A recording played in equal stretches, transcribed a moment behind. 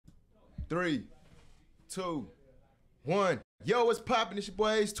3, 2, 1. Yo, what's poppin'? It's your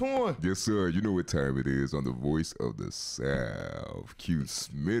boy Ace Torn. Yes, sir. You know what time it is on the voice of the South. Q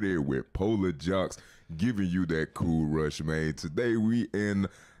Smitty with Polar Jocks giving you that cool rush, man. Today we in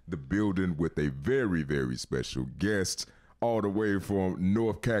the building with a very, very special guest all the way from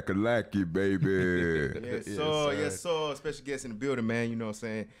North Kakalaki, baby. Yes, sir. Yes, sir. Special guest in the building, man. You know what I'm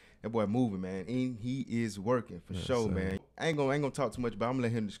saying? That boy moving, man. And he is working for sure, man. I ain't gonna talk too much, but I'm gonna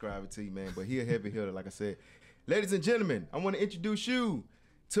let him describe it to you, man. But he a heavy hitter, like I said. Ladies and gentlemen, I want to introduce you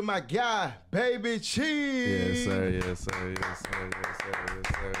to my guy, Baby Cheef. Yes, sir. Yes, sir. Yes, sir. Yes, sir.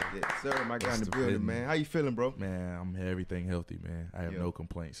 Yes, sir. Yes, sir. My guy in the building, man. How you feeling, bro? Man, I'm everything healthy, man. I have no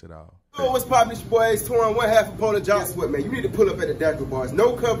complaints at all. Oh, what's poppin'? It's your boy Ace Torn, one half of Polar Jocks. Guess what, man? You need to pull up at the Dacker Bars.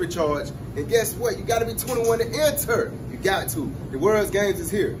 No cover charge. And guess what? You got to be 21 to enter. You got to. The World's Games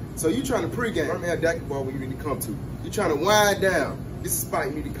is here. So you trying to pregame. Birmingham Dacker Bar where you need to come to. You trying to wind down. This is a spot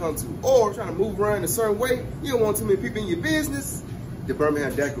you need to come to. Or trying to move around a certain way. You don't want too many people in your business. The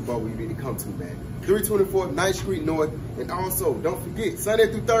Birmingham Dacker Bar where you need to come to, man. 324 9th Street North. And also, don't forget, Sunday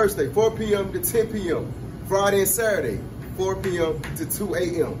through Thursday, 4 p.m. to 10 p.m. Friday and Saturday, 4 p.m. to 2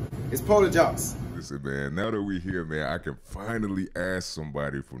 a.m. It's Polar Jocks. Listen, man, now that we're here, man, I can finally ask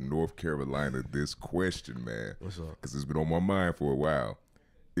somebody from North Carolina this question, man. What's up? Because it's been on my mind for a while.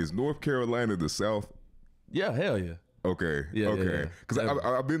 Is North Carolina the South? Yeah, hell yeah. Okay, Yeah, okay. Because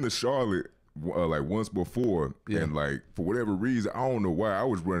I've been to Charlotte like once before, and like for whatever reason, I don't know why, I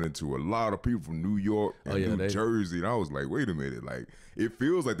was running into a lot of people from New York and New Jersey, and I was like, wait a minute, like it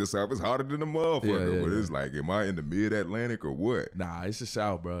feels like the South is hotter than the motherfucker, but it's like, am I in the mid-Atlantic or what? Nah, it's the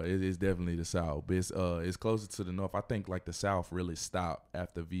South, bro. It's definitely the South, but it's closer to the North. I think like the South really stopped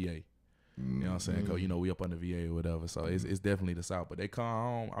after VA. You know what I'm saying? Cause you know we up under VA or whatever, so it's definitely the South. But they come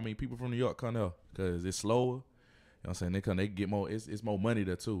home. I mean, people from New York come there because it's slower. You know what I'm saying? They get more, it's more money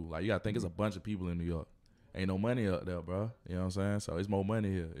there too. Like you gotta think it's a bunch of people in New York. Ain't no money up there, bro. You know what I'm saying? So it's more money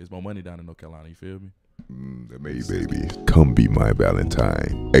here. It's more money down in North Carolina, you feel me? Hey baby, come be my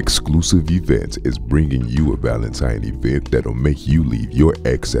Valentine. Exclusive Events is bringing you a Valentine event that'll make you leave your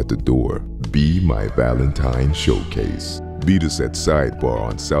ex at the door. Be My Valentine Showcase. Meet us at Sidebar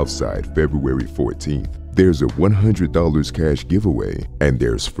on Southside February 14th. There's a $100 cash giveaway, and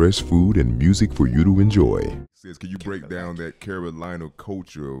there's fresh food and music for you to enjoy. Says, can you break down that Carolina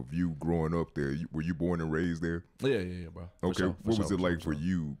culture of you growing up there? Were you born and raised there? Yeah, bro. Okay, what was it like for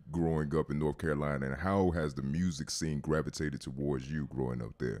you growing up in North Carolina, and how has the music scene gravitated towards you growing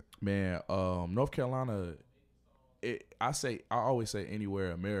up there? Man, North Carolina, I always say anywhere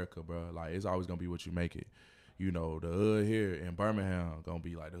in America, bro. Like it's always gonna be what you make it. You know, the hood here in Birmingham gonna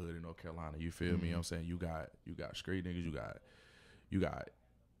be like the hood in North Carolina. You feel me? You know what I'm saying? You got street niggas, you got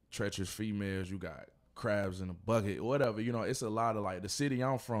treacherous females, you got crabs in a bucket, whatever. You know, it's a lot of like the city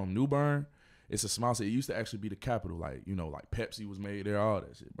I'm from, New Bern. It's a small city. It used to actually be the capital. Like, you know, like Pepsi was made there, all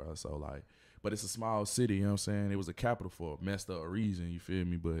that shit, bro. So like, but it's a small city, you know what I'm saying? It was a capital for a messed up reason, you feel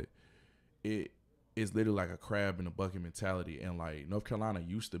me? But it's literally like a crab in a bucket mentality. And like North Carolina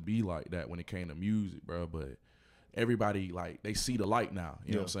used to be like that when it came to music, bro. But everybody like they see the light now.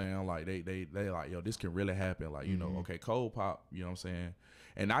 You know what I'm saying? Like they like, yo, this can really happen. Like, you know, okay, Cole pop, you know what I'm saying?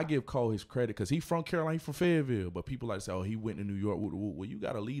 And I give Cole his credit because he from Carolina, he from Fayetteville. But people like to say, oh, he went to New York. Well, you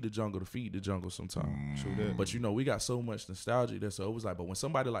got to lead the jungle to feed the jungle sometimes. But, you know, we got so much nostalgia there. So it was like, but when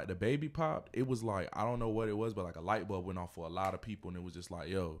somebody like the Baby popped, it was like, I don't know what it was, but like a light bulb went off for a lot of people. And it was just like,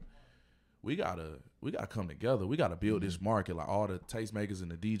 yo, we gotta come together. We gotta build this market. Like all the tastemakers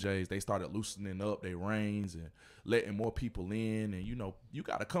and the DJs, they started loosening up their reins and letting more people in. And you know, you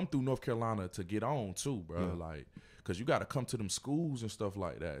gotta come through North Carolina to get on too, bro. Like, cause you gotta come to them schools and stuff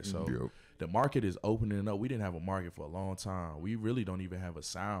like that. So the market is opening up. We didn't have a market for a long time. We really don't even have a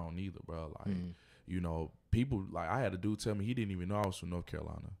sound either, bro. Like, you know, people like I had a dude tell me he didn't even know I was from North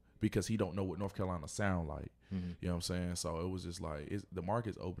Carolina because he don't know what North Carolina sound like. You know what I'm saying? So it was just like the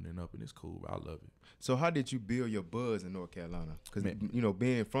market's opening up and it's cool. Bro. I love it. So how did you build your buzz in North Carolina? Because, you know,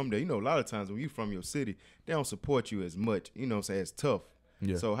 being from there, you know, a lot of times when you from your city, they don't support you as much, you know what I'm saying, it's tough.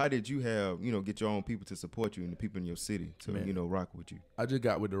 Yeah. So how did you have, you know, get your own people to support you and the people in your city to, you know, rock with you? I just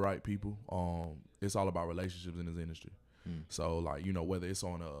got with the right people. It's all about relationships in this industry. So, like, you know, whether it's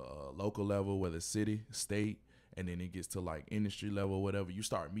on a local level, whether it's city, state, and then it gets to like industry level or whatever, you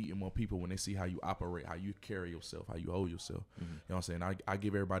start meeting more people when they see how you operate, how you carry yourself, how you hold yourself. You know what I'm saying? I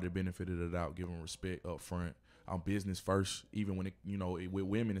give everybody the benefit of the doubt, give them respect up front. I'm business first, even when it, you know, with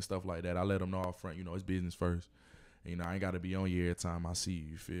women and stuff like that. I let them know up front, you know, it's business first. And, you know, I ain't got to be on you every time I see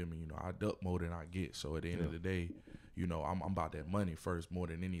you, you feel me? You know, I duck more than I get. So at the end of the day, you know, I'm about that money first more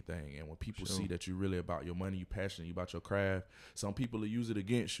than anything. And when people see that you're really about your money, you passionate, you about your craft, some people will use it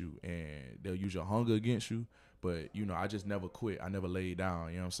against you and they'll use your hunger against you. But, you know, I just never quit. I never laid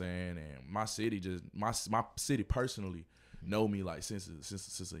down, you know what I'm saying? And my city personally know me like since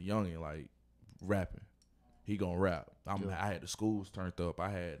a youngin', like rapping. He gonna rap. I had the schools turned up. I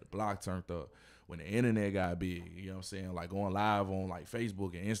had the block turned up. When the internet got big, you know what I'm saying? Like going live on like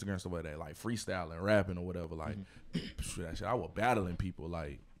Facebook and Instagram, stuff like that, like freestyling, rapping or whatever. Like that shit, I was battling people.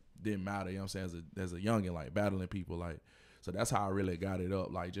 Like didn't matter, you know what I'm saying? As a youngin', like battling people, like so that's how I really got it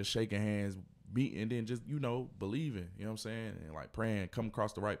up. Like just shaking hands, meeting, and then just, you know, believing, you know what I'm saying? And like praying, come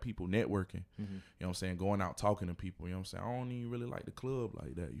across the right people, networking, you know what I'm saying? Going out talking to people, you know what I'm saying? I don't even really like the club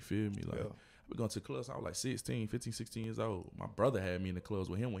like that, you feel me? Like I've been going to clubs, I was like 15, 16 years old. My brother had me in the clubs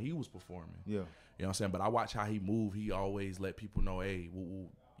with him when he was performing. Yeah. You know what I'm saying? But I watch how he moved. He always let people know, hey,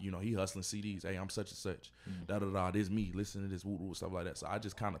 you know, he hustling CDs. Hey, I'm such and such. Da-da-da, this me. Listen to this, woo-woo, stuff like that. So I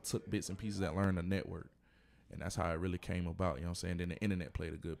just kind of took bits and pieces and learned the network. And that's how it really came about, you know what I'm saying? Then the internet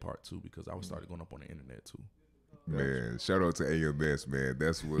played a good part, too, because I was started going up on the internet, too. Man, shout out to AMS, man.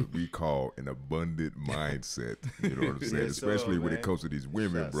 That's what we call an abundant mindset. You know what I'm saying? Especially when it comes to these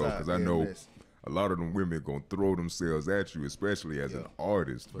women, bro, because I know a lot of them women gonna throw themselves at you, especially as an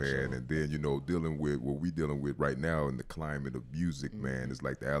artist, man. And then, you know, dealing with what we dealing with right now in the climate of music, man. It's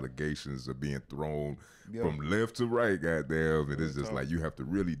like the allegations are being thrown from left to right, goddamn. And it's just like you have to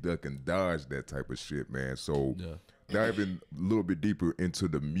really duck and dodge that type of shit, man. So diving a little bit deeper into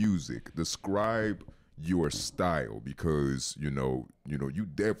the music, describe your style, because you know you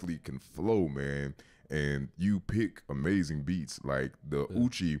definitely can flow, man, and you pick amazing beats like the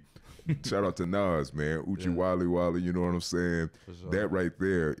Oochie. Shout out to Nas, man. Oochie Wally Wally, you know what I'm saying? Sure. That right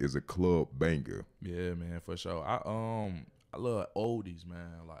there is a club banger. Yeah, man, for sure. I love oldies,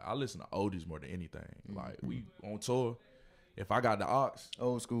 man. Like I listen to oldies more than anything. Like we on tour. If I got the aux,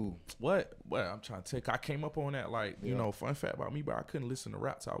 old school. What I'm trying to take. I came up on that, like, you know, fun fact about me, but I couldn't listen to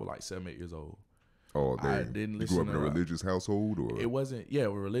rap till I was like 7, 8 years old. Oh, I didn't listen. You grew up in a religious household, or it wasn't? Yeah,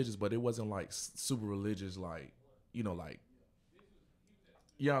 we're religious, but it wasn't like super religious, like, you know, like,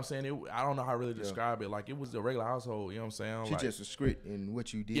 you know what I'm saying? I don't know how to really describe it. Like it was a regular household, you know what I'm saying? She like, just was strict in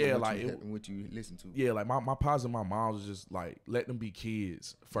what you did, and what you listened to. Yeah, like my pops and my mom was just like, let them be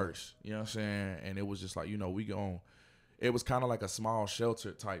kids first, you know what I'm saying? And it was just like, you know, it was kind of like a small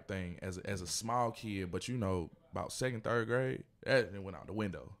shelter type thing as a small kid, but you know, about 2nd, 3rd grade, that went out the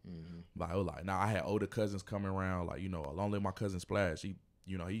window. Like, it was like, I had older cousins coming around, like, you know, along with my cousin Splash. He,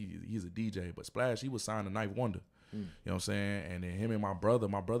 you know, he's a DJ, but Splash, he was signed to Ninth Wonder. You know what I'm saying? And then him and my brother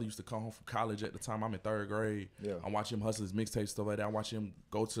used to come home from college at the time. I'm in 3rd grade. I watch him hustle his mixtapes, stuff like that. I watch him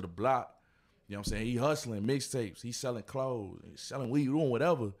go to the block. You know what I'm saying? He hustling mixtapes. He's selling clothes. He's selling weed, doing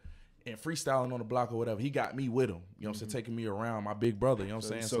whatever. And freestyling on the block or whatever. He got me with him. You know what I'm saying? Taking me around, my big brother. You know what I'm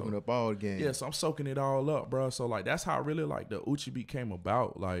saying? Soaking up all the game. Yeah, so I'm soaking it all up, bro. So, like, that's how really, like, the Oochie beat came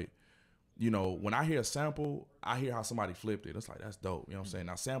about. Like, you know, when I hear a sample, I hear how somebody flipped it. It's like, that's dope. You know what I'm saying?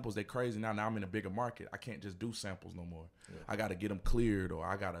 Now, samples, they crazy now. Now I'm in a bigger market. I can't just do samples no more. I got to get them cleared, or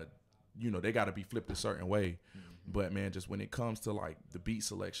I got to, you know, they got to be flipped a certain way. But, man, just when it comes to, like, the beat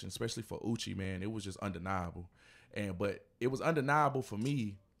selection, especially for Oochie, man, it was just undeniable. But it was undeniable for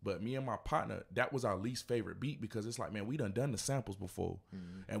me. But me and my partner, that was our least favorite beat, because it's like, man, we done the samples before.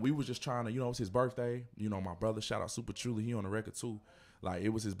 And we was just trying to, you know, it was his birthday. You know, my brother, shout out Super Truly, he on the record too. Like, it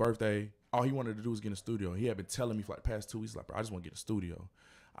was his birthday. All he wanted to do was get in the studio. He had been telling me for like the past 2 weeks, like, bro, I just want to get in the studio.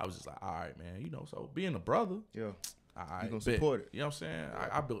 I was just like, all right, man, you know, so being a brother. Yeah. I you gonna support it. You know what I'm saying?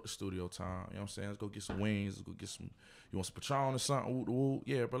 I built the studio time. You know what I'm saying? Let's go get some wings. Let's go get some, you want some Patron or something? Woo, woo.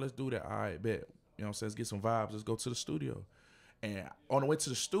 Yeah, bro, let's do that. All right, bet. You know what I'm saying? Let's get some vibes. Let's go to the studio. And on the way to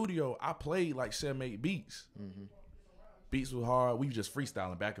the studio, I played like 7, 8 beats. Beats was hard. We were just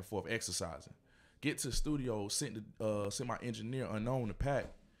freestyling back and forth, exercising. Get to the studio, sent my engineer Unknown to pack.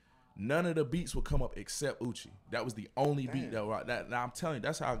 None of the beats would come up except Oochie. That was the only beat that now I'm telling you,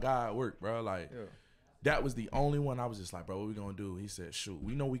 that's how God worked, bro. Like, that was the only one. I was just like, bro, what we gonna do? He said, shoot,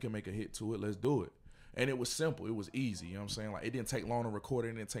 we know we can make a hit to it. Let's do it. And it was simple. It was easy. You know what I'm saying? Like, it didn't take long to record it.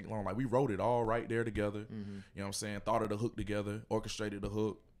 It didn't take long. Like, we wrote it all right there together. You know what I'm saying? Thought of the hook together, orchestrated the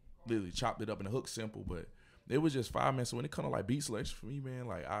hook, literally chopped it up, and the hook simple. But it was just 5 minutes. So when it comes to, like, beat selection for me, man,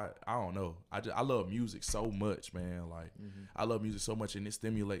 like, I don't know. I love music so much, man. Like, I love music so much, and it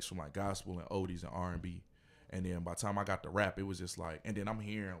stimulates from, like, gospel and oldies and R&B. And then by the time I got to rap, it was just like, and then I'm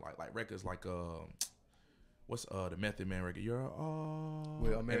hearing, like records like, what's the Method Man record?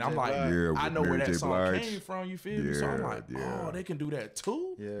 And I'm like, I know where that song came from. You feel me? So I'm like, oh, they can do that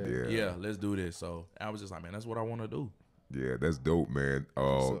too. Yeah, let's do this. So I was just like, man, that's what I want to do. Yeah, that's dope, man.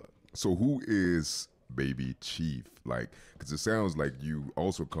 So who is Baby Cheef? Like, because it sounds like you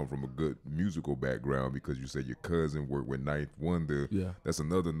also come from a good musical background, because you said your cousin worked with Ninth Wonder. Yeah. That's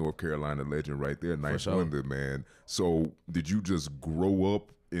another North Carolina legend right there, Ninth sure. Wonder, man. So did you just grow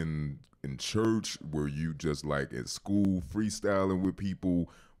up in church? Were you just like at school freestyling with people?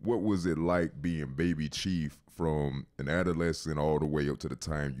 What was it like being Baby Cheef from an adolescent all the way up to the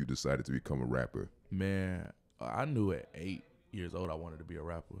time you decided to become a rapper? Man, I knew at 8 years old I wanted to be a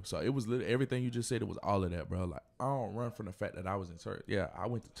rapper. So it was literally everything you just said. It was all of that, bro. Like, I don't run from the fact that I was in church. Yeah, I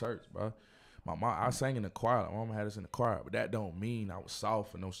went to church, bro. My mom, I sang in the choir. My mama had us in the choir, but that don't mean I was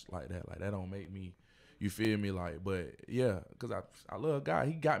soft and no shit like that. Like, that don't make me, you feel me? Like, but yeah, because I love God.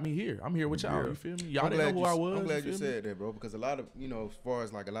 He got me here. I'm here with y'all. You feel me? Y'all didn't know who I was. I'm glad you said that, bro, because a lot of, as far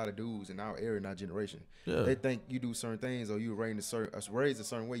as like a lot of dudes in our area, in our generation, they think you do certain things or you raised a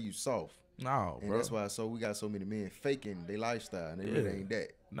certain way, you soft. No, and bro. That's why we got so many men faking their lifestyle, and they really ain't that.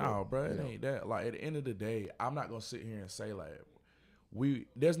 No, bro, it ain't that. Like, at the end of the day, I'm not gonna sit here and say like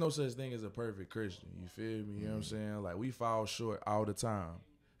there's no such thing as a perfect Christian. You feel me? You know what I'm saying? Like, we fall short all the time.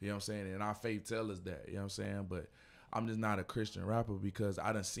 You know what I'm saying? And our faith tell us that. You know what I'm saying? But I'm just not a Christian rapper because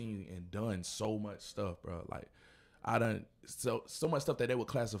I done seen and done so much stuff, bro. Like, I done so much stuff that they would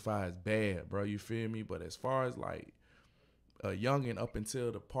classify as bad, bro. You feel me? But as far as like a youngin' up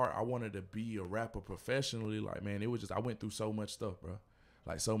until the part I wanted to be a rapper professionally, like, man, it was just, I went through so much stuff, bro.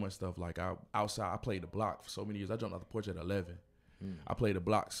 Like, so much stuff. Like, I played the block for so many years. I jumped off the porch at 11. I played the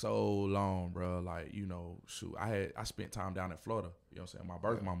block so long, bro. Like, shoot, I spent time down in Florida. You know what I'm saying? My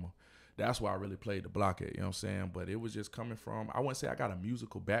birth mama. That's where I really played the block at. You know what I'm saying? But it was just coming from, I wouldn't say I got a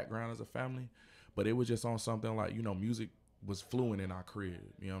musical background as a family, but it was just on something like, music was fluent in our crib.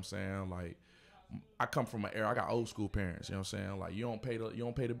 You know what I'm saying? Like, I come from an era, I got old school parents, you know what I'm saying? Like, you don't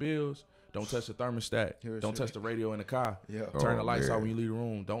pay the bills, don't touch the thermostat, don't touch the radio in the car, turn the lights out when you leave the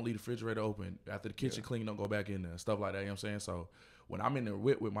room, don't leave the refrigerator open, after the kitchen clean, don't go back in there, stuff like that, you know what I'm saying? So when I'm in the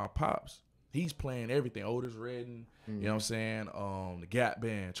with my pops, he's playing everything, Otis Redding, you know what I'm saying, the Gap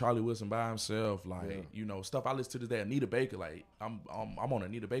Band, Charlie Wilson by himself, like, stuff I listen to this day, Anita Baker, like, I'm on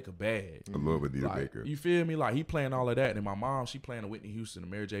Anita Baker bad. I love Anita like, Baker. You feel me? Like, he playing all of that, and my mom, she playing the Whitney Houston, the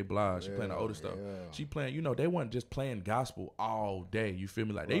Mary J. Blige, she playing the older stuff. She playing, they wasn't just playing gospel all day, you feel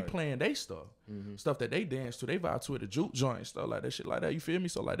me? Like, they playing they stuff, stuff that they dance to, they vibe to it, the juke joint, stuff like that, shit like that, you feel me?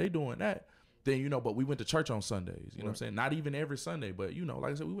 So, like, they doing that. Then, but we went to church on Sundays, you know what I'm saying? Not even every Sunday, but,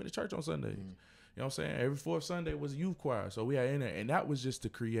 like I said, we went to church on Sundays. You know what I'm saying? Every fourth Sunday was a youth choir. So we had in there. And that was just to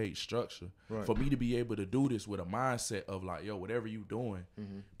create structure. For me to be able to do this with a mindset of like, yo, whatever you doing,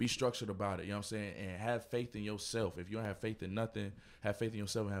 be structured about it. You know what I'm saying? And have faith in yourself. If you don't have faith in nothing, have faith in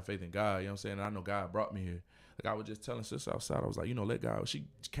yourself and have faith in God. You know what I'm saying? And I know God brought me here. Like, I was just telling sis outside, I was like, let God. She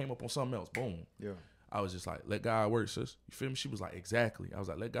came up on something else. Boom. Yeah. I was just like, let God work, sis. You feel me? She was like, exactly. I was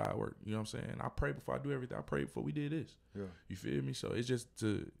like, let God work. You know what I'm saying? I pray before I do everything. I prayed before we did this. Yeah. You feel me? So it's just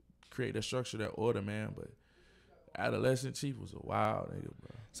to create that structure, that order, man. But adolescent Cheef was a wild nigga,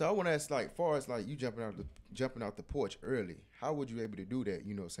 bro. So I want to ask, like, far as like you jumping out the porch early, how would you able to do that?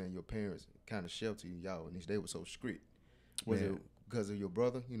 You know what I'm saying? Your parents kind of shelter y'all, and they were so strict. Was it because of your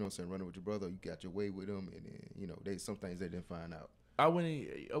brother? You know what I'm saying? Running with your brother, you got your way with him, and then, some things they didn't find out. I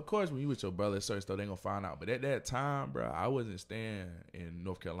wouldn't. Of course, when you with your brother, certain stuff they gonna find out. But at that time, bro, I wasn't staying in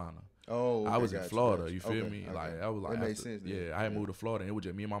North Carolina. Oh, okay, I was in Florida. You feel me? Okay. Like, I was like, that makes sense. Yeah, I had moved to Florida, and it was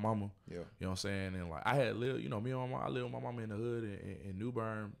just me and my mama. Yeah, you know what I'm saying? And like, I had lived, me and my mama. I lived with my mama in the hood in New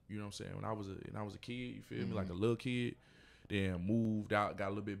Bern. You know what I'm saying? When I was a kid, you feel me? Like a little kid. Then moved out, got a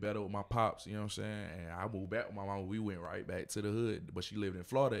little bit better with my pops, you know what I'm saying? And I moved back with my mama. We went right back to the hood, but she lived in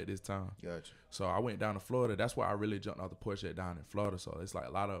Florida at this time. Gotcha. So I went down to Florida. That's why I really jumped off the porch down in Florida. So it's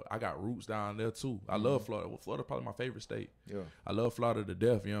like I got roots down there too. I love Florida. Well, Florida probably my favorite state. Yeah. I love Florida to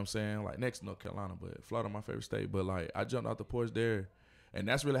death, you know what I'm saying? Like, next to North Carolina, but Florida my favorite state. But like, I jumped off the porch there. And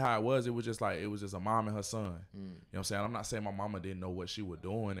that's really how it was. It was just a mom and her son. You know what I'm saying? I'm not saying my mama didn't know what she was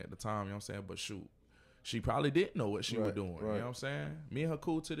doing at the time, you know what I'm saying? But shoot, she probably didn't know what she was doing. You know what I'm saying? Me and her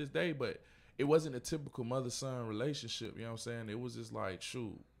cool to this day, but it wasn't a typical mother-son relationship. You know what I'm saying? It was just like,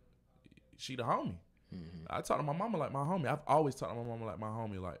 shoot, she the homie. I talk to my mama like my homie. I've always talked to my mama like my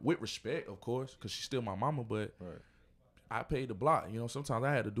homie, like with respect, of course, because she's still my mama, but I paid the block. Sometimes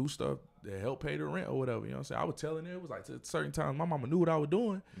I had to do stuff that help pay the rent or whatever. You know what I'm saying? I was telling her, it was like to certain times my mama knew what I was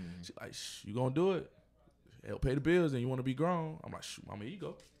doing. She like, you gonna do it? Help pay the bills and you want to be grown? I'm like, shoot, mama, you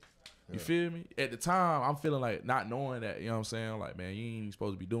go. You feel me? At the time, I'm feeling like not knowing that, you know what I'm saying? Like, man, you ain't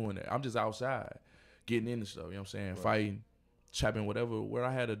supposed to be doing that. I'm just outside getting into stuff, you know what I'm saying? Fighting, chopping, whatever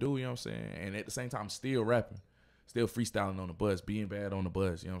I had to do, you know what I'm saying? And at the same time, still rapping. still freestyling on the bus, being bad on the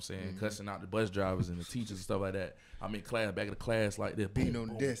bus, you know what I'm saying? Cussing out the bus drivers and the teachers and stuff like that. I'm in class, back of the class like this, being on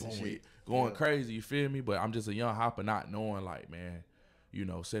the desk and shit. Going crazy, you feel me? But I'm just a young hopper not knowing like, man, you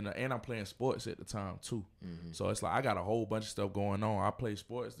know, sitting there, and I'm playing sports at the time too. So it's like I got a whole bunch of stuff going on. I play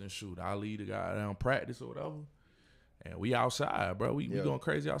sports, then shoot, I lead the guy down practice or whatever. And we outside, bro. We going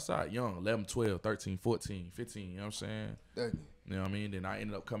crazy outside. Young, 11, 12, 13, 14, 15, you know what I'm saying? You know what I mean? Then I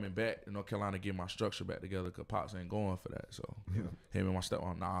ended up coming back to North Carolina to get my structure back together because Pops ain't going for that. So him and my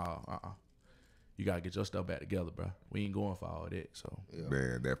stepmom, you got to get your stuff back together, bro. We ain't going for all that. So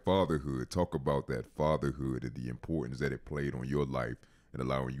Man, that fatherhood, talk about that fatherhood and the importance that it played on your life and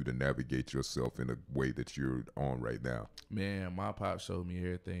allowing you to navigate yourself in a way that you're on right now. Man, my Pops showed me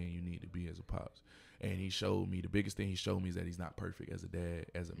everything you need to be as a Pops. And he showed me, the biggest thing he showed me is that he's not perfect as a dad,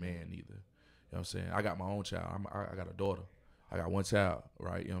 as a man neither. You know what I'm saying? I got my own child. I got a daughter. I got one child,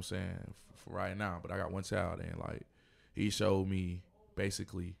 right? You know what I'm saying? For right now, but I got one child. And, like, he showed me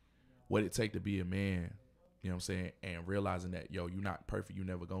basically what it take to be a man, you know what I'm saying? And realizing that, yo, you're not perfect. You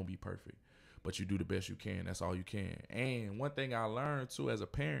never going to be perfect. But you do the best you can. That's all you can. And one thing I learned, too, as a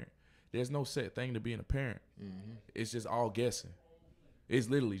parent, there's no set thing to being a parent. It's just all guessing. It's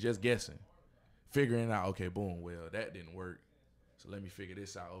literally just guessing. Figuring out, okay, boom, well, that didn't work. So let me figure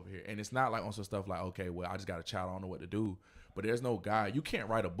this out over here. And it's not like on some stuff like, okay, well, I just got a child, I don't know what to do. But there's no guide. You can't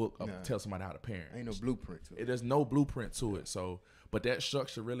write a book up and tell somebody how to parent. Ain't no blueprint to it. There's no blueprint to it. So, but that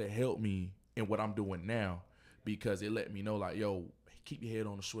structure really helped me in what I'm doing now because it let me know, like, yo, keep your head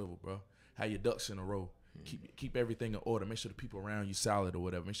on the swivel, bro. Have your ducks in a row. Keep everything in order. Make sure the people around you solid or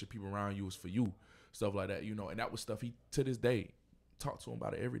whatever. Make sure people around you is for you. Stuff like that, you know. And that was stuff he, to this day, talk to him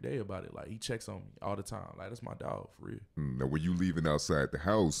about it every day about it. Like, he checks on me all the time. Like, that's my dog, for real. Now, when you leaving outside the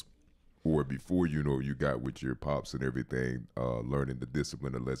house or before, you know, you got with your pops and everything, learning the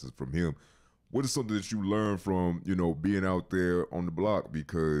discipline and lessons from him, what is something that you learned from, you know, being out there on the block?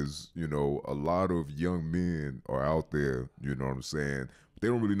 Because, you know, a lot of young men are out there, you know what I'm saying? They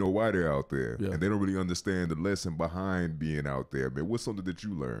don't really know why they're out there. And they don't really understand the lesson behind being out there. Man, what's something that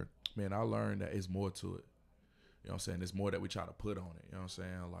you learned? Man, I learned that it's more to it. You know what I'm saying? There's more that we try to put on it. You know what I'm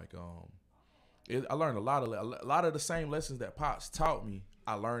saying? Like, I learned a lot of the same lessons that Pops taught me.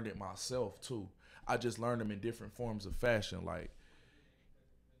 I learned it myself too. I just learned them in different forms of fashion. Like,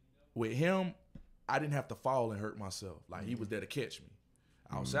 with him, I didn't have to fall and hurt myself. Like, he was there to catch me.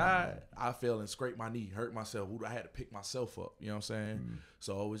 Outside, I fell and scraped my knee, hurt myself. I had to pick myself up. You know what I'm saying?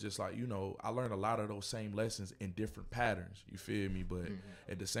 So it was just like, you know, I learned a lot of those same lessons in different patterns. You feel me? But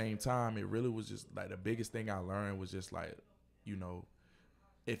at the same time, it really was just like the biggest thing I learned was just like, you know,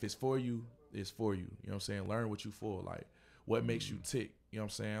 if it's for you, it's for you. You know what I'm saying? Learn what you for. Like, what makes you tick. You know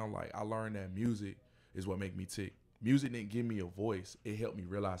what I'm saying? Like, I learned that music is what make me tick. Music didn't give me a voice. It helped me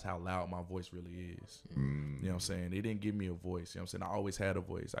realize how loud my voice really is. You know what I'm saying? It didn't give me a voice. You know what I'm saying? I always had a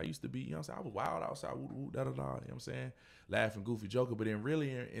voice. I used to be, you know what I'm saying? I was wild outside, woo, woo, da, da, da. You know what I'm saying? Laughing, goofy, joker. But then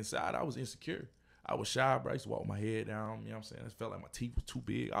really inside, I was insecure. I was shy, bro. I used to walk my head down. You know what I'm saying? It felt like my teeth was too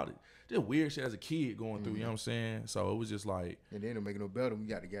big. All just weird shit as a kid going through. You know what I'm saying? So it was just like. And then it'll make it no better when you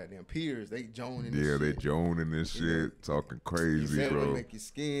got the goddamn peers. They joning this Yeah, shit. they joning this shit, talking crazy, bro. Make your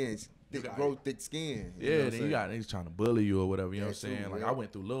skin, grow thick skin. Yeah, then you got niggas trying to bully you or whatever, you know what I'm saying? Like, I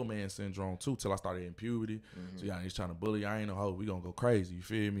went through little man syndrome too till I started in puberty. So you got niggas trying to bully you. I ain't know how we gonna go crazy, you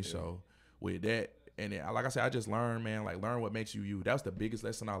feel me? So with that, and then, like I said, I just learned, man, like, learn what makes you you. That was the biggest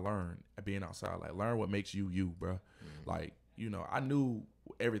lesson I learned at being outside. Like, learn what makes you you, bro. Like, you know, I knew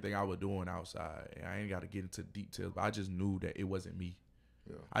everything I was doing outside, and I ain't got to get into details, but I just knew that it wasn't me.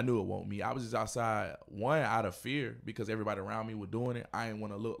 I knew it wasn't me. I was just outside, one, out of fear because everybody around me was doing it. I didn't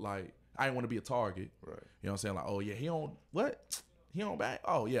want to look like, I didn't want to be a target. Right. You know what I'm saying? Like, oh, yeah, he on, what? He on back?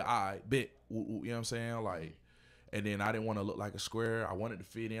 Oh, yeah, all right, bet. You know what I'm saying? Like, and then I didn't want to look like a square. I wanted to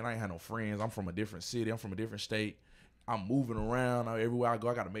fit in. I ain't had no friends. I'm from a different city. I'm from a different state. I'm moving around. Everywhere I go,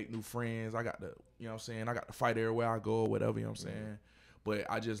 I got to make new friends. I got to, you know what I'm saying? I got to fight everywhere I go or whatever, you know what I'm saying? But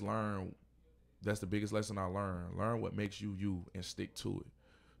I just learned, that's the biggest lesson I learned. Learn what makes you you and stick to it.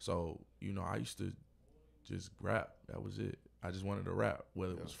 So, you know, I used to just rap. That was it. I just wanted to rap,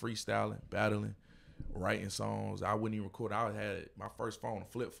 whether it was freestyling, battling, writing songs. I wouldn't even record. I had my first phone, a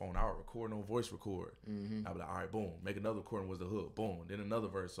flip phone. I would record on voice record. I'd be like, all right, boom. Make another recording was the hook. Boom. Then another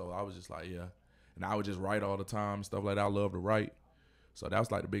verse. So I was just like, yeah. And I would just write all the time and stuff like that. I love to write. So that was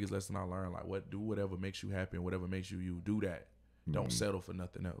like the biggest lesson I learned. Like, do whatever makes you happy and whatever makes you you. Do that. Don't settle for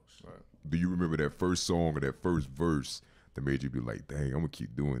nothing else. Right. Do you remember that first song or that first verse that made you be like, dang, I'm going to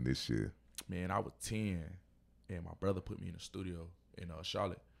keep doing this shit? Man, I was 10. And my brother put me in the studio in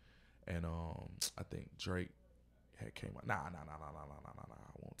Charlotte, and I think Drake had came out. Nah.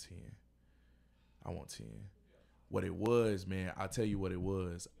 I want 10. What it was, man, I'll tell you what it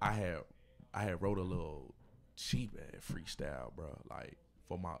was. I had wrote a little cheap ass freestyle, bro. Like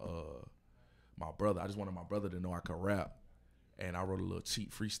for my brother. I just wanted my brother to know I could rap. And I wrote a little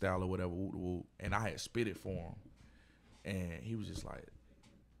cheap freestyle or whatever, and I had spit it for him. And he was just like,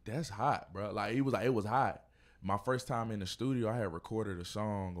 that's hot, bro. Like, he was like, it was hot. My first time in the studio, I had recorded a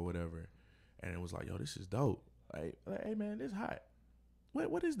song or whatever, and it was like, yo, this is dope. Like hey, man, this hot.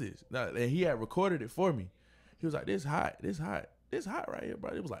 What is this? And he had recorded it for me. He was like, this hot right here,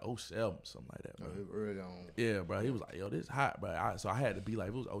 bro. It was like 07, something like that, bro. Oh, early on. Yeah, bro. He was like, yo, this hot, bro. So I had to be like,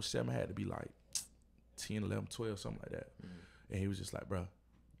 if it was 07, I had to be like 10, 11, 12, something like that. And he was just like, bro,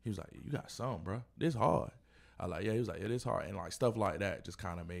 he was like, you got something, bro. This hard. I was like, yeah. He was like, yeah, this hard. And like stuff like that just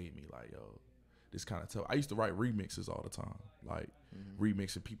kind of made me like, yo, this kind of tough. I used to write remixes all the time, like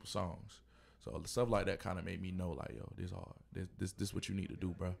remixing people's songs. So stuff like that kind of made me know like, yo, this hard. This what you need to do,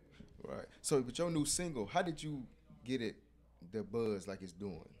 bro. Right. So with your new single, how did you get it the buzz like it's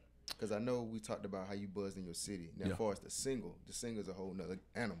doing? Because I know we talked about how you buzzed in your city. Now, as far as the single's a whole nother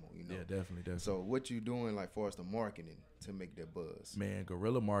animal, you know? Yeah, definitely. So what you doing, like, far as the marketing to make that buzz? Man,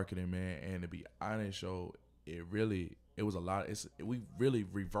 guerrilla marketing, man. And to be honest, yo, it was a lot. We really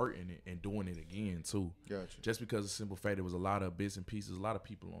reverting it and doing it again, too. Gotcha. Just because of the simple fact, there was a lot of bits and pieces, a lot of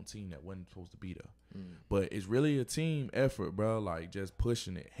people on team that wasn't supposed to be there. But it's really a team effort, bro, like just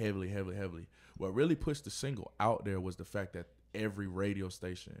pushing it heavily. What really pushed the single out there was the fact that every radio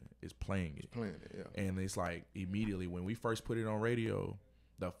station is playing it. Yeah. And it's like immediately when we first put it on radio,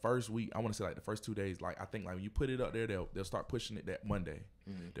 the first week, I want to say like the first 2 days, like I think like when you put it up there, they'll start pushing it that Monday.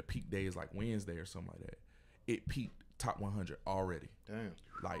 The peak day is like Wednesday or something like that. It peaked top 100 already. Damn.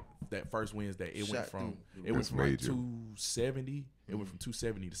 Like that first Wednesday, it went from like 270. It went from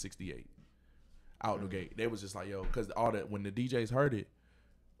 270 to 68 out the gate. They was just like, yo, because when the DJs heard it,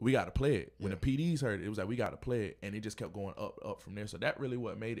 we got to play it. When the PDs heard it, it was like, we got to play it. And it just kept going up from there. So that really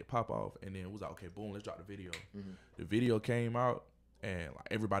what made it pop off. And then it was like, okay, boom, let's drop the video. The video came out, and like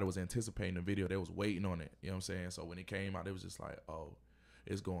everybody was anticipating the video. They was waiting on it. You know what I'm saying? So when it came out, it was just like, oh,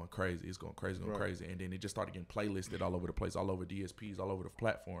 it's going crazy. It's going crazy, crazy. And then it just started getting playlisted all over the place, all over DSPs, all over the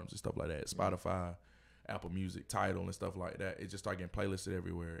platforms and stuff like that. Spotify, Apple Music, Tidal, and stuff like that. It just started getting playlisted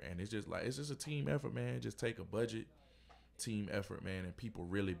everywhere. And it's just a team effort, man. Just take a budget. Team effort, man, and people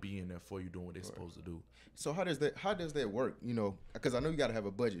really being there for you doing what they're supposed to do. So how does that work? You know, because I know you got to have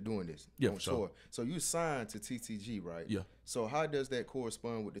a budget doing this. Yeah, for sure. So you signed to TTG, right? Yeah. So how does that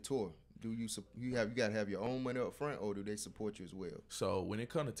correspond with the tour? Do you got to have your own money up front, or do they support you as well? So when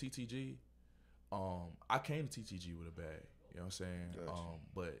it comes to TTG, I came to TTG with a bag. You know what I'm saying? Gotcha.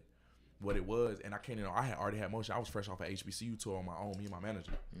 But what it was, and I came in, I had already had motion. I was fresh off an HBCU tour on my own, me and my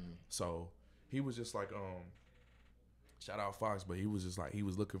manager. So he was just like, shout out Fox, but he was just like, he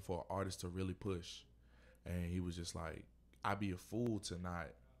was looking for an artist to really push. And he was just like, I'd be a fool to not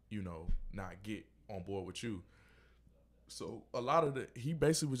get on board with you. So he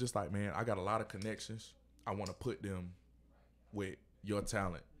basically was just like, man, I got a lot of connections. I want to put them with your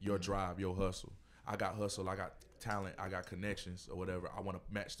talent, your drive, your hustle. I got hustle, I got talent, I got connections or whatever. I want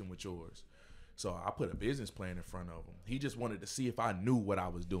to match them with yours. So I put a business plan in front of him. He just wanted to see if I knew what I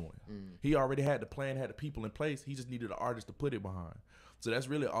was doing. He already had the plan, had the people in place. He just needed an artist to put it behind. So that's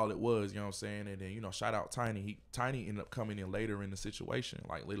really all it was, you know what I'm saying? And then, shout out Tiny. Tiny ended up coming in later in the situation,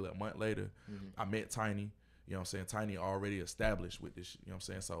 like literally a month later. I met Tiny, you know what I'm saying? Tiny already established with this, you know what I'm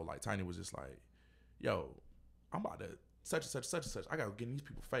saying? So like Tiny was just like, yo, I'm about to such and such. I got to get in these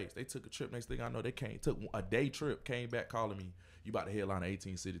people's face. They took a trip. Next thing I know, took a day trip, came back calling me, you about to headline an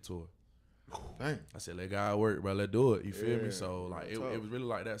 18 city tour. Dang. I said, let God work, bro. Let's do it. You feel me? So like it was really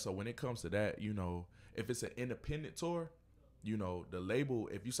like that. So when it comes to that, if it's an independent tour, the label,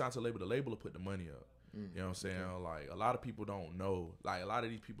 if you sign to a label, the label will put the money up. You know what I'm saying? Okay. Like a lot of people don't know. Like a lot of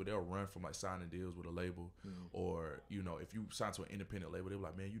these people, they'll run from like signing deals with a label, or if you sign to an independent label, they're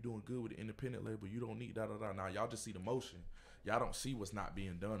like, man, you doing good with the independent label. You don't need da. Now y'all just see the motion. Y'all don't see what's not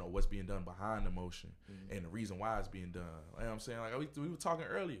being done or what's being done behind the motion and the reason why it's being done. You know what I'm saying? Like we were talking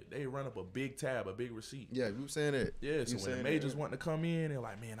earlier, they run up a big tab, a big receipt. Yeah, we were saying that. Yeah, so when the majors wanting to come in, they're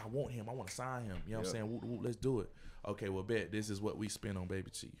like, man, I want him. I want to sign him. You know what I'm saying? Whoop, whoop, let's do it. Okay, well, bet this is what we spend on Baby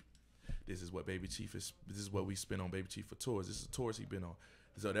Cheef. This is what Baby Cheef is. This is what we spend on Baby Cheef for tours. This is tours he been on.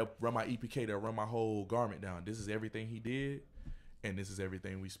 So they'll run my EPK. They'll run my whole garment down. This is everything he did, and this is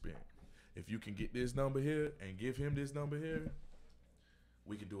everything we spent. If you can get this number here and give him this number here,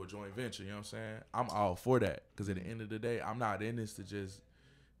 we can do a joint venture. You know what I'm saying? I'm all for that because at the end of the day, I'm not in this to just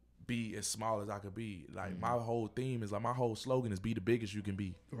be as small as I could be. Like my whole theme is like my whole slogan is be the biggest you can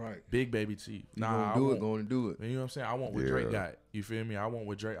be. Right. Big Baby Cheef. Going to do it. You know what I'm saying? I want what Drake got. You feel me? I want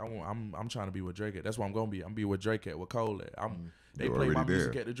what Drake. I'm trying to be what Drake at. That's what I'm gonna be. I'm gonna be what Drake at. What Cole at. They play my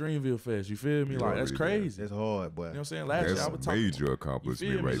music at the Dreamville Fest. You feel me? Like that's crazy. That's hard, boy. You know what I'm saying? Last year I was That's a talking. major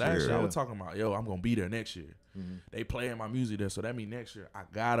accomplishment right Last there. year I was talking about, yo, I'm gonna be there next year. They playing my music there, so that means next year I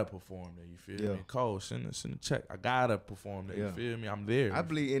gotta perform there. You feel me? Cole, send the check. I gotta perform there. You feel me? I'm there.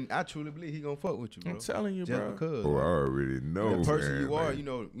 I truly believe he gonna fuck with you, bro. I'm telling you, just bro. Because I already know the person man, you are, like,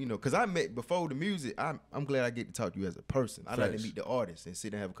 you know, because I met before the music. I'm glad I get to talk to you as a person. I like to meet the artist and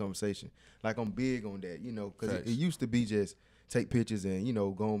sit and have a conversation. Like I'm big on that, you know, because it used to be just take pictures and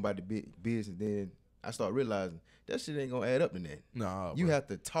go on by the business. Then I start realizing that shit ain't gonna add up to that. Nah, you bro. have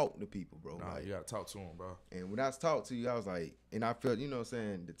to talk to people, bro. Nah, like, you gotta talk to him, bro. And when I talked to you, I was like, and I felt, you know what I'm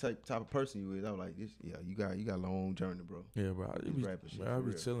saying, the type of person you is. I was like, you got a long journey, bro. Yeah, bro. I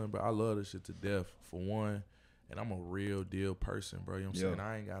be chilling, bro. I love this shit to death, for one. And I'm a real deal person, bro. You know what I'm saying?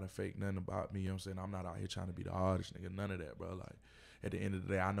 I ain't gotta fake nothing about me. You know what I'm saying? I'm not out here trying to be the artist, nigga. None of that, bro. Like, at the end of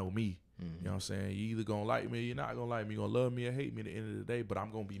the day, I know me. You know what I'm saying? You either gonna like me or you're not gonna like me. You're gonna love me or hate me at the end of the day, but I'm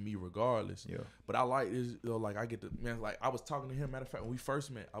gonna be me regardless. Yeah. But I like this, like I get to, man, like I was talking to him, matter of fact, when we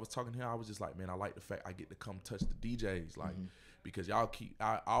first met, I was talking to him, I was just like, man, I like the fact I get to come touch the DJs, like, because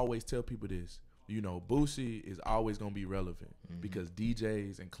I always tell people this, you know, Boosie is always gonna be relevant because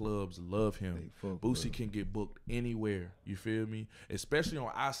DJs and clubs love him. Boosie can get booked anywhere, you feel me? Especially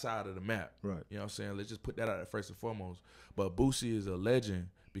on our side of the map. Right. You know what I'm saying? Let's just put that out there first and foremost. But Boosie is a legend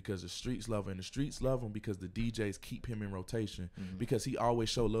because the streets love him. And the streets love him because the DJs keep him in rotation. Because he always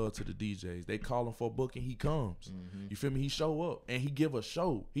show love to the DJs. They call him for a booking, he comes. You feel me? He show up and he give a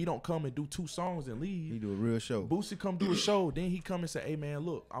show. He don't come and do 2 songs and leave. He do a real show. Boosie come do a show, then he come and say, hey man,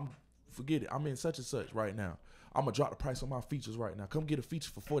 look, forget it. I'm in such and such right now. I'm gonna drop the price on my features right now. Come get a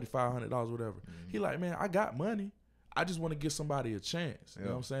feature for $4,500, whatever. He like, man, I got money. I just want to give somebody a chance. You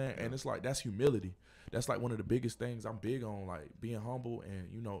know what I'm saying? And it's like, that's humility. That's like one of the biggest things I'm big on, like being humble and,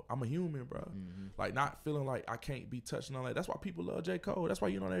 you know, I'm a human, bro. Like not feeling like I can't be touched, nothing like that. That's why people love J. Cole. That's why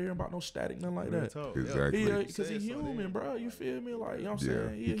you don't hear about no static, nothing like that. Exactly. Because he's human, bro. You feel me? Like, you know what I'm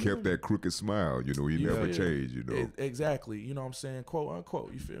saying? He kept that crooked smile, you know, he never changed, you know. Exactly. You know what I'm saying? Quote,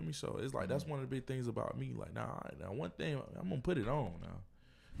 unquote. You feel me? So it's like, that's one of the big things about me. Like, now one thing, I'm going to put it on now.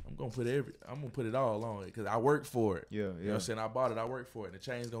 I'm gonna put it all on it because I worked for it. You know what I'm saying? I bought it, I worked for it. And the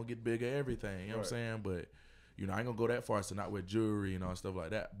chain's gonna get bigger, everything. You know what I'm saying? But you know, I ain't gonna go that far as to not wear jewelry and all stuff like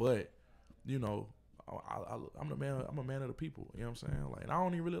that. But you know, I'm the man. I'm a man of the people. You know what I'm saying? Like, and I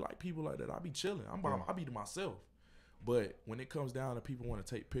don't even really like people like that. I be chilling. I be to myself. But when it comes down to people want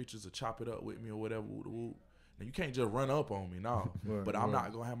to take pictures or chop it up with me or whatever, now you can't just run up on me, no. But I'm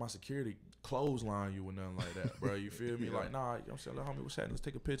not gonna have my security clothesline you or nothing like that, bro. You feel me? Like, nah, you know what I'm saying? Like, homie, what's happening? Let's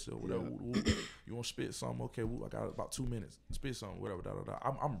take a picture or whatever. You want to spit something? Okay, I got about 2 minutes. Spit something, whatever.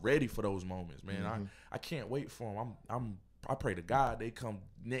 I'm ready for those moments, man. I can't wait for them. I pray to God they come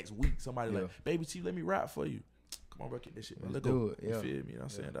next week. Somebody like, Baby Cheef, let me rap for you. Come on, bro, get this shit, man. Let's go. You feel me? You know what I'm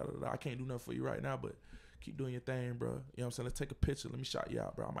saying? I can't do nothing for you right now, but keep doing your thing, bro. You know what I'm saying? Let's take a picture. Let me shout you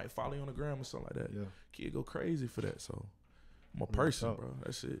out, bro. I might follow you on the gram or something like that. Kid go crazy for that, so I'm a person, bro.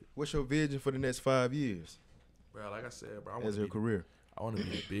 That's it. What's your vision for the next 5 years? Bro, like I said, bro, as your career, I want to be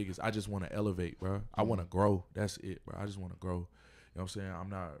the biggest. I just want to elevate, bro. I want to grow. That's it, bro. I just want to grow. You know what I'm saying? I'm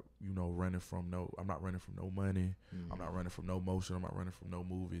not, running from no money. I'm not running from no motion. I'm not running from no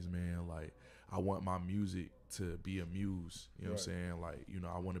movies, man. Like, I want my music to be a muse. You know what I'm saying? Like,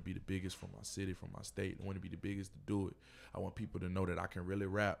 I want to be the biggest from my city, from my state. I want to be the biggest to do it. I want people to know that I can really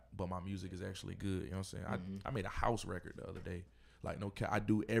rap, but my music is actually good. You know what I'm saying? I made a house record the other day. Like, no cap, I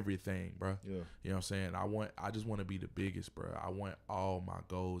do everything, bro. You know what I'm saying? I just want to be the biggest, bro. I want all my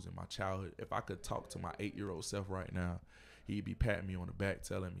goals in my childhood. If I could talk to my 8-year-old self right now, he'd be patting me on the back,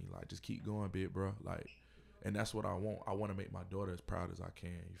 telling me, like, just keep going, big, bro. Like, and that's what I want. I want to make my daughter as proud as I can.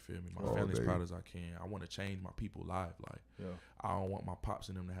 You feel me? My family as proud as I can. I want to change my people's life. Like, I don't want my pops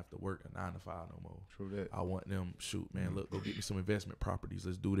and them to have to work a 9 to 5 no more. True that. I want them, shoot, man, look, go get me some investment properties.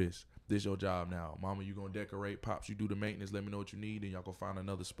 Let's do this. This your job now. Mama, you gonna decorate. Pops, you do the maintenance. Let me know what you need, and y'all go find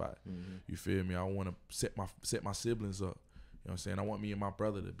another spot. You feel me? I want to set my siblings up. You know what I'm saying? I want me and my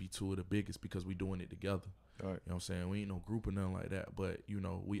brother to be 2 of the biggest because we doing it together. You know what I'm saying? We ain't no group or nothing like that, but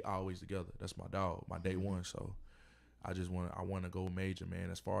we always together. That's my dog, my day one. So I want to go major,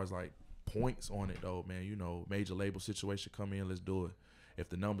 man. As far as like points on it though, man, major label situation come in, let's do it. If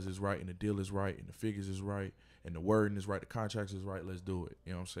the numbers is right and the deal is right and the figures is right and the wording is right, the contracts is right, let's do it.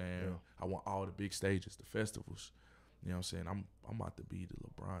 You know what I'm saying? I want all the big stages, the festivals, You know what I'm saying? I'm about to be the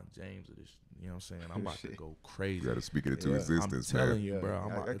LeBron James of this. You know what I'm saying? I'm about to go crazy. You got to speak it into I'm existence, telling man. you, bro.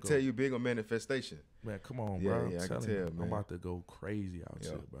 I'm about I to can tell you big on manifestation. Man, come on, Yeah, bro. yeah, I I'm can telling tell, you, man. I'm about to go crazy out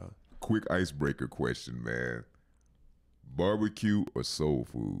here, bro. Quick icebreaker question, man. Barbecue or soul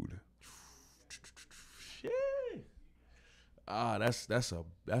food? Shit.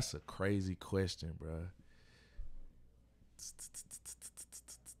 That's a crazy question, bro.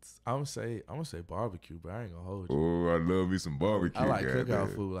 I'm gonna say barbecue, but I ain't gonna hold you. Oh, I love me some barbecue. I like goddamn.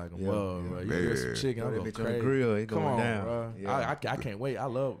 cookout food like a mug, bro. You get some chicken, I'm Throw going that bitch on the crazy. grill, it Come going on, down. bro. Yeah. I can't wait. I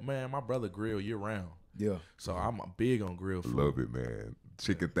love, man, my brother grill year round. Yeah. So I'm big on grill food. Love it, man.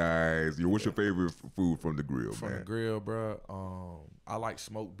 Chicken thighs. What's your favorite food from the grill, From man? the grill, bro. I like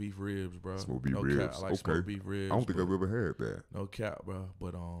smoked beef ribs, bro. Smoked beef no ribs. Cap. I like smoked beef ribs. I don't think I've ever had that. No cap, bro.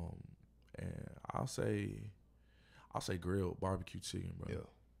 But and I'll say grilled barbecue chicken, bro. Yeah.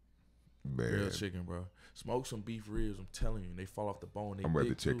 Man, Grilled chicken, bro. Smoke some beef ribs. I'm telling you, they fall off the bone. They I'm about to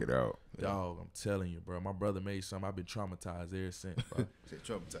thick, check too. it out. Dog, I'm telling you, bro. My brother made some. I've been traumatized ever since, bro.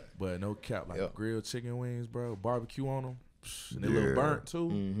 Traumatized. But no cap, like Yep. grilled chicken wings, bro. Barbecue on them, and they a little burnt too.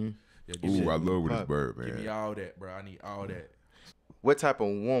 Mm-hmm. Yeah, give Ooh, me, I love with this bird, give me man. all that, bro. I need all that. What type of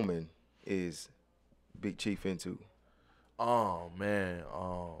woman is Big Cheef into? Oh man,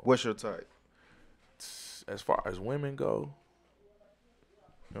 What's your type? as far as women go,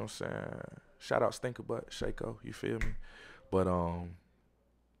 you know what I'm saying? Shout out Stinker Butt, Shaco, you feel me? But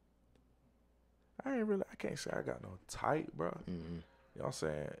I can't say I got no type, bro. Mm-hmm. You know what I'm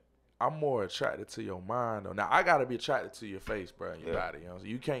saying? I'm more attracted to your mind though. Now I gotta be attracted to your face, bro, and your body. You know, so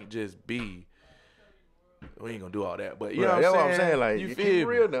you can't just be. We ain't gonna do all that, but you know That's what what I'm saying. Like, you you feel keep me?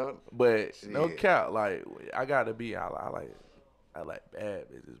 real now. But no Shit. cap, like I gotta be. I like bad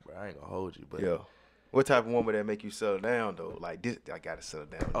bitches, bro. I ain't gonna hold you, but Yeah. What type of woman that make you settle down though? Like this, I gotta settle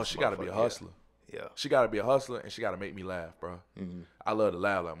down. with oh, this she gotta be a motherfucker. hustler. Yeah. She gotta be a hustler, and she gotta make me laugh, bro. Mm-hmm. I love to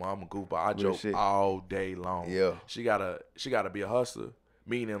laugh. Like, I'm a goofball. I Real joke shit. all day long. Yeah. She gotta be a hustler,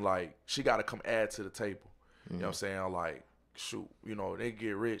 meaning like she gotta come add to the table. You know what I'm saying? Like, shoot, you know, they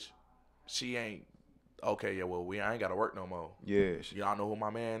get rich. She ain't okay. Yeah, well, I ain't gotta work no more. Yeah. Y'all know who my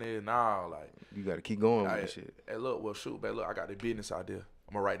man is? Nah, like, You gotta keep going with hey, that shit. hey, look, well, shoot, babe, look, I got the business idea.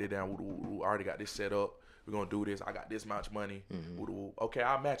 I'm gonna write it down. I already got this set up. We're gonna do this. I got this much money. Okay,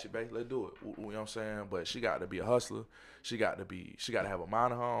 I'll match it, babe. Let's do it. You know what I'm saying? But she got to be a hustler. She got to have a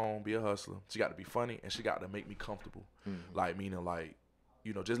mind of her own, be a hustler. She got to be funny, and she got to make me comfortable. Like, meaning like,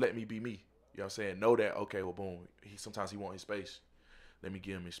 you know, just let me be me. You know what I'm saying? Know that, okay, well, boom, sometimes he want his space. Let me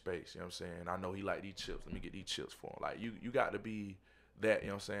give him his space. You know what I'm saying? I know he like these chips. Let me get these chips for him. Like, you got to be that, you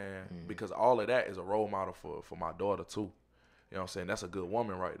know what I'm saying? Because all of that is a role model for my daughter, too. You know what I'm saying? That's a good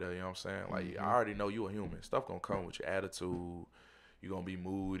woman right there. You know what I'm saying? Like, I already know you a human. Stuff gonna come with your attitude. You're gonna be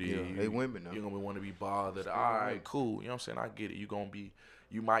moody. Yeah, they women now. You're gonna want to be bothered. All right, cool. You know what I'm saying? I get it.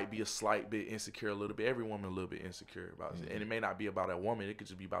 You might be a slight bit insecure a little bit. Every woman a little bit insecure about it. And it may not be about a woman. It could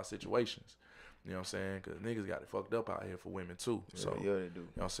just be about situations. You know what I'm saying? Because niggas got it fucked up out here for women, too. So, Yeah, they do. you know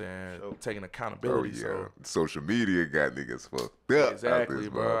what I'm saying? So- Taking Oh, accountability. yeah. So, Social media got niggas fucked up. exactly, out this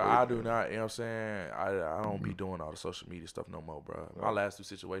bro. I motherfucker. do not, you know what I'm saying? I don't be doing all the social media stuff no more, bro. My last two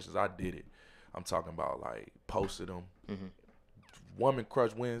situations, I did it. I'm talking about, like, posted them. Woman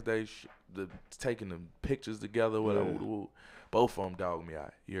Crush Wednesday, taking the pictures together, whatever. Both of them dogged me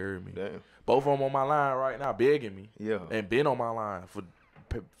out. You heard me? Damn. Both of them on my line right now, begging me. Yeah. And been on my line for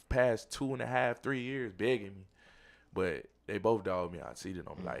past 2.5, 3 years, begging me. But they both dogged me out, cheated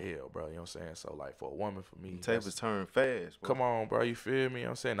on me like hell, bro. You know what I'm saying? So, like, for a woman, for me, Tables turn fast. Bro. come on, bro. You feel me? You know what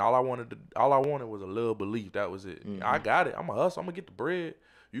I'm saying? All I wanted was a little belief. That was it. I got it. I'm a hustle. I'm going to get the bread.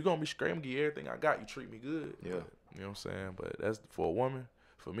 You going to be straight. I'm going to give you everything I got. You treat me good. Yeah. But, you know what I'm saying? But that's for a woman.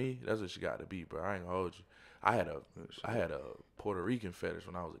 For me, that's what she got to be, bro. I ain't going to hold you. I had a Puerto Rican fetish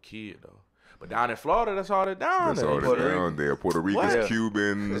when I was a kid, though. But down in Florida, that's all that down That's there. all that's down there. Puerto Ricans, What?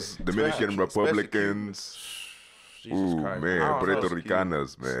 Cubans, Dominican Republicans. Jesus Ooh, Christ. I man. don't know. Puerto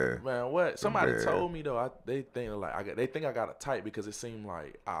Ricanas, man. Man, what? Somebody Man. told me though. They think I got a type because it seemed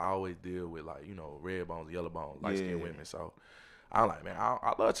like I always deal with like red bones, yellow bones, light skinned women. So I'm like, man,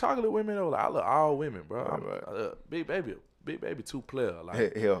 I love chocolate women though. Like, I love all women, bro. I love Big baby 2-player.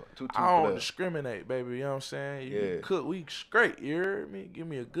 Like, Hell, two I don't players. discriminate, baby. You know what I'm saying? You Yeah. cook, we straight. You heard me? Give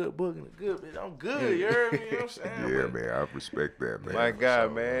me a good book and a good bitch. I'm good. You heard me? You know what I'm saying? Yeah, But- man. I respect that, man. My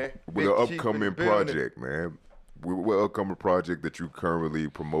God, man. With Big the Cheef in the upcoming building. project, man. What upcoming project that you currently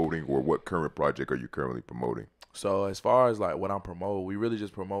promoting, or what current project are you currently promoting? So as far as like what I'm promoting, we really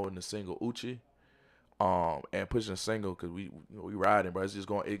just promoting the single Oochie. And pushing a single because we riding, bro. It's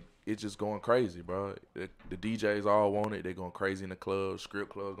just going crazy, bro. The DJs all want it. They going crazy in the club.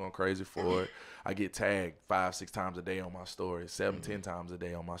 Script clubs going crazy for it. I get tagged 5-6 times a day on my story, 7-10 times a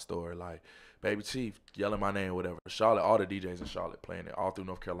day on my story. Like Baby Cheef yelling my name, whatever. Charlotte, all the DJs in Charlotte playing it. All through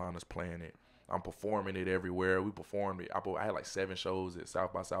North Carolina's playing it. I'm performing it everywhere. We performed it. I had like 7 shows at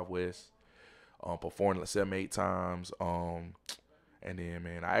South by Southwest. Performed like 7-8 times. And then,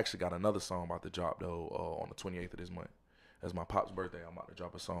 man, I actually got another song about to drop, though, on the 28th of this month. That's my pop's birthday. I'm about to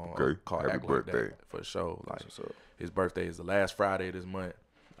drop a song called Happy Act birthday. Like That for sure. Like, his birthday is the last Friday of this month.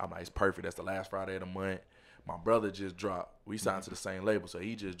 I'm like, it's perfect. That's the last Friday of the month. My brother just dropped. We signed to the same label, so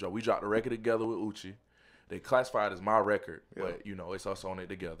he just dropped. We dropped the record together with Oochie. They classified as my record, but, you know, it's us on it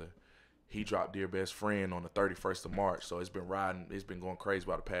together. He dropped Dear Best Friend on the 31st of March, so it's been riding. It's been going crazy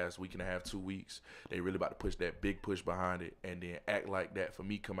about the past week and a half, 2 weeks. They really about to push that big push behind it, and then Act Like That for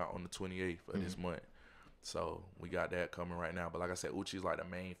me come out on the 28th of this month. So we got that coming right now. But like I said, Oochie's like the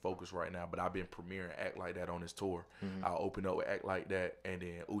main focus right now. But I've been premiering Act Like That on his tour. I'll open up with Act Like That, and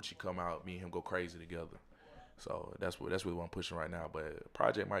then Oochie come out, me and him go crazy together. So that's what I'm pushing right now. But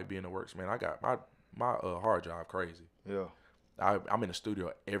project might be in the works, man. I got my hard drive crazy. Yeah. I'm in the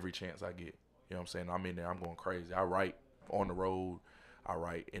studio every chance I get. You know what I'm saying? I'm in there. I'm going crazy. I write on the road. I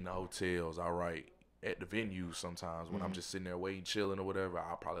write in the hotels. I write at the venues sometimes when I'm just sitting there waiting, chilling or whatever.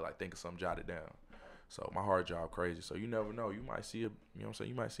 I'll probably like think of something, jot it down. So my hard drive crazy. So you never know. You might see you know what I'm saying?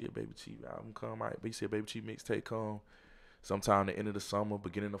 You might see a Baby Cheef album come. Might see a Baby Cheef mixtape come sometime the end of the summer,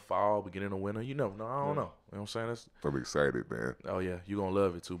 beginning of fall, beginning of winter. You never know. I don't know. You know what I'm saying? I'm excited, man. Oh, yeah. You're going to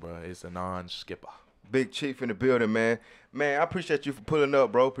love it too, bro. It's a non-skipper. Big Cheef in the building, man. Man, I appreciate you for pulling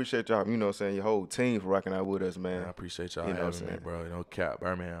up, bro. Appreciate y'all, you know what I'm saying, your whole team for rocking out with us, man. I appreciate y'all You know having me, bro. You know, Cap,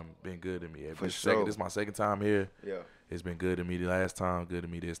 Birmingham been good to me. For sure. This is my second time here. Yeah. It's been good to me the last time, good to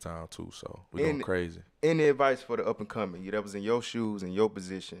me this time too. So we're going crazy. Any advice for the up and coming? You that was in your shoes, in your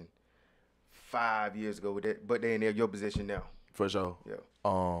position 5 years ago with that, but they in your position now. For sure. Yeah.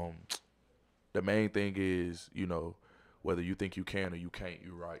 The main thing is, you know, whether you think you can or you can't,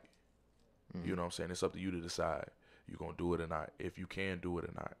 you're right. You know what I'm saying? It's up to you to decide you're going to do it or not. If you can do it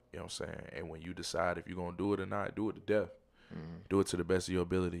or not. You know what I'm saying? And when you decide if you're going to do it or not, do it to death. Do it to the best of your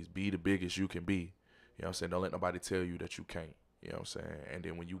abilities. Be the biggest you can be. You know what I'm saying? Don't let nobody tell you that you can't. You know what I'm saying? And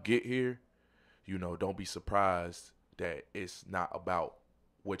then when you get here, you know, don't be surprised that it's not about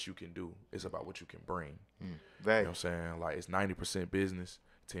what you can do. It's about what you can bring. You know what I'm saying? Like, it's 90% business,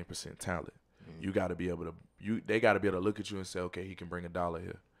 10% talent. You got to be able to, they got to be able to look at you and say, okay, he can bring $1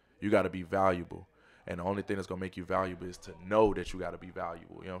 here. You got to be valuable. And the only thing that's going to make you valuable is to know that you got to be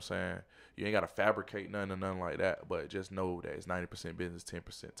valuable. You know what I'm saying? You ain't got to fabricate nothing or nothing like that, but just know that it's 90% business,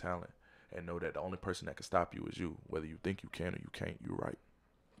 10% talent. And know that the only person that can stop you is you. Whether you think you can or you can't, you're right.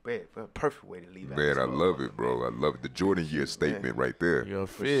 Man, perfect way to leave it. Man, I love it, bro. I love it. The Jordan Year statement right there. You know,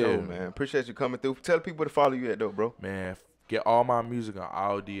 For sure, man. Appreciate you coming through. Tell people to follow you at, though, bro. Man, get all my music on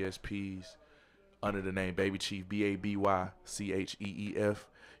all DSPs under the name Baby Cheef, BabyCheef.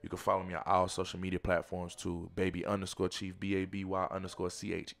 You can follow me on all social media platforms too. Baby_Cheef,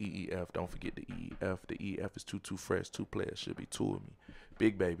 BabyCheef. Don't forget the EF. The EF is too fresh. 2 players should be 2 of me.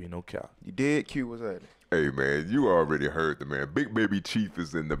 Big Baby, no cap. You did? Q, what's that? Hey, man, you already heard the man. Big Baby Cheef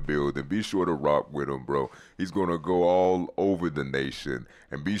is in the building. Be sure to rock with him, bro. He's going to go all over the nation.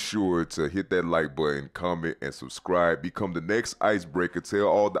 And be sure to hit that like button, comment, and subscribe. Become the next icebreaker. Tell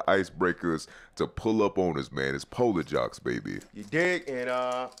all the icebreakers to pull up on us, man. It's Polar Jocks, baby. You dig? And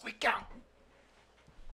we out.